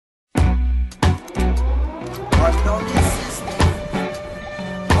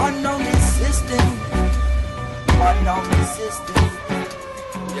burn down the system.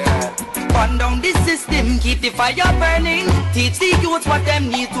 Yeah. Burn down the system, keep the fire burning. Teach the youth what them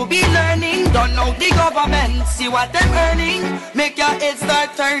need to be learning. Don't know the government, see what them earning. Make your head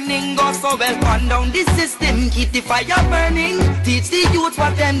start turning, go so well. Burn down the system, keep the fire burning. Teach the youth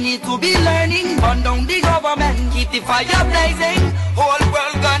what them need to be learning. Burn down the government, keep the fire blazing. Whole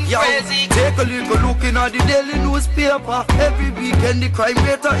world gone crazy. Take a look in at the daily newspaper. Every weekend the crime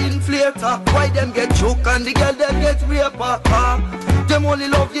rate a inflator. Why them get choked and the girl them get raper? Them only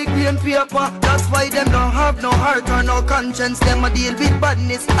love the green paper. That's why them don't have no heart or no conscience. Them a deal with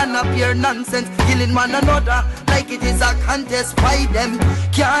badness and a pure nonsense. Killing one another like it is a contest. Why them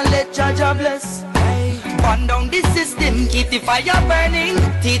can't let Jaja bless? Burn down the system, keep the fire burning.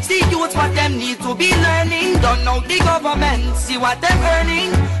 Teach the youth what them need to be learning. Don't know the government, see what them earning.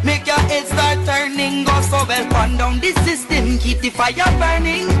 Make your head start turning, go so well. Burn down the system, keep the fire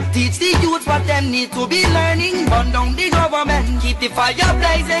burning. Teach the youth what them need to be learning. Burn down the government, keep the fire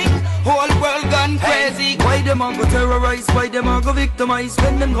blazing. Whole world gone crazy. Why them a go terrorize? Why them a go victimize?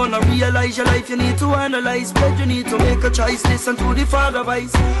 When them gonna realize your life you need to analyze. But you need to make a choice, listen to the father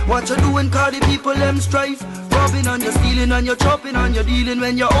voice. What you doing, call the people them strife. Robbing and you're stealing and you're chopping and you're dealing.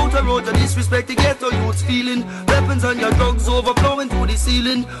 When you're out the road you disrespect the ghetto youths feeling. Weapons and your drugs overflowing to the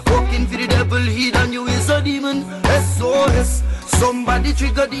ceiling. Working for the devil, he than you is a demon. SOS. Somebody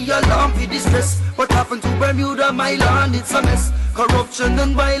trigger the alarm for distress. What happened to Bermuda, my land, it's a mess. Corruption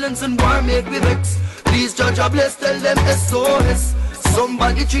and violence and war make me vex. Please judge or bless, tell them SOS.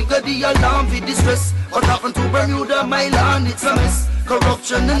 Somebody trigger the alarm for distress. What happened to Bermuda, my land, it's a mess.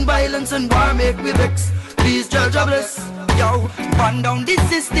 Corruption and violence and war make me vex. Please judge or bless. Yo, burn down the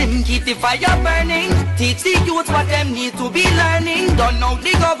system, keep the fire burning. Teach the youth what them need to be learning. Don't know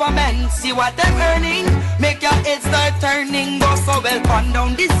the government, see what them earning. Make your head start turning, go so well. Burn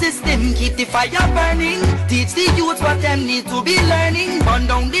down the system, keep the fire burning. Teach the youth what them need to be learning. Burn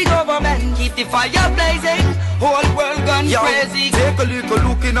down the government, keep the fire blazing. Whole world gone crazy. Take a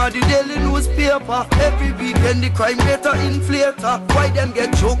look in at the daily newspaper. Every weekend the crime rate a inflator. Why them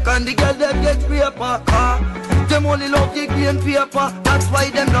get choked and the girl them get raper? Them only love the green paper. That's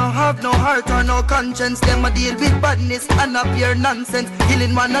why them don't have no heart or no conscience. Them a deal with badness and a pure nonsense.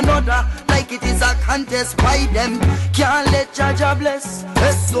 Killing one another like it is a contest. Why them can't let Jaja bless?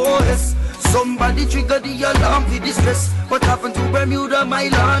 SOS. Somebody trigger the alarm for distress. What happened to Bermuda, my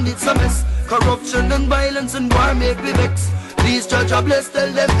land, it's a mess. Corruption and violence and war make me vex. Please Jaja bless, tell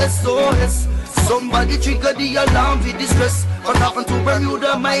them SOS. Somebody trigger the alarm for distress. What happened to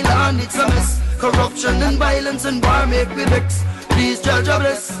Bermuda, my land, it's a mess. Corruption and violence and war make me vex. Please Jaja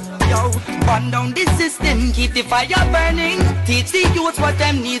bless. Yo, burn down the system, keep the fire burning. Teach the youth what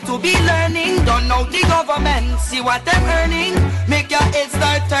them need to be learning. Don't know the government, see what them earning. Make your head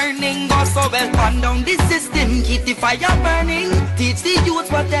start turning, go so well. Burn down the system, keep the fire burning. Teach the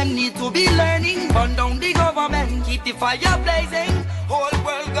youth what them need to be learning. Burn down the government, keep the fire blazing.